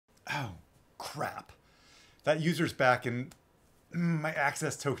Oh, crap. That user's back and my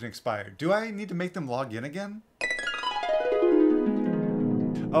access token expired. Do I need to make them log in again?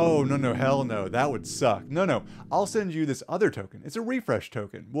 Oh, no, hell no. That would suck. No. I'll send you this other token. It's a refresh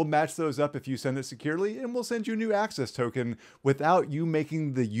token. We'll match those up if you send it securely, and we'll send you a new access token without you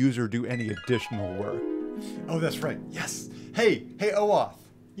making the user do any additional work. Oh, that's right. Yes. Hey, OAuth.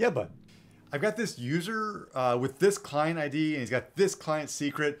 Yeah, bud. I've got this user with this client ID, and he's got this client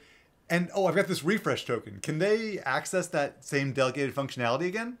secret. And oh, I've got this refresh token. Can they access that same delegated functionality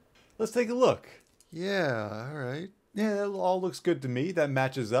again? Let's take a look. Yeah, all right. Yeah, it all looks good to me. That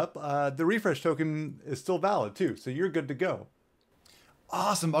matches up. The refresh token is still valid too, so you're good to go.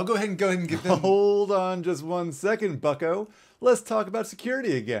 Awesome. I'll go ahead and get them. Hold on just 1 second, bucko. Let's talk about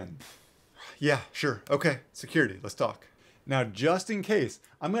security again. Yeah, sure. Okay, security. Let's talk. Now, just in case,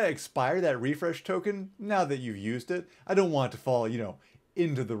 I'm going to expire that refresh token now that you've used it. I don't want it to fall,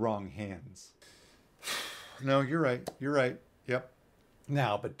 into the wrong hands. No, you're right. You're right. Yep.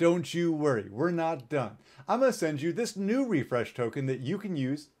 Now, but don't you worry. We're not done. I'm going to send you this new refresh token that you can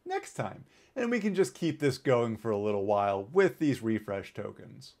use next time. And we can just keep this going for a little while with these refresh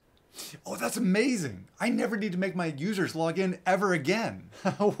tokens. Oh, that's amazing. I never need to make my users log in ever again.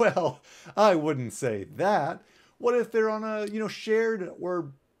 Well, I wouldn't say that. What if they're on a, shared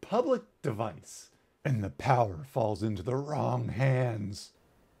or public device and the power falls into the wrong hands?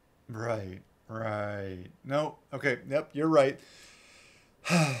 Right. No, okay, yep, you're right.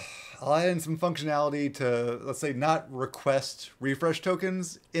 I'll add in some functionality to, let's say, not request refresh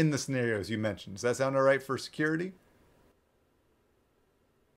tokens in the scenarios you mentioned. Does that sound all right for security?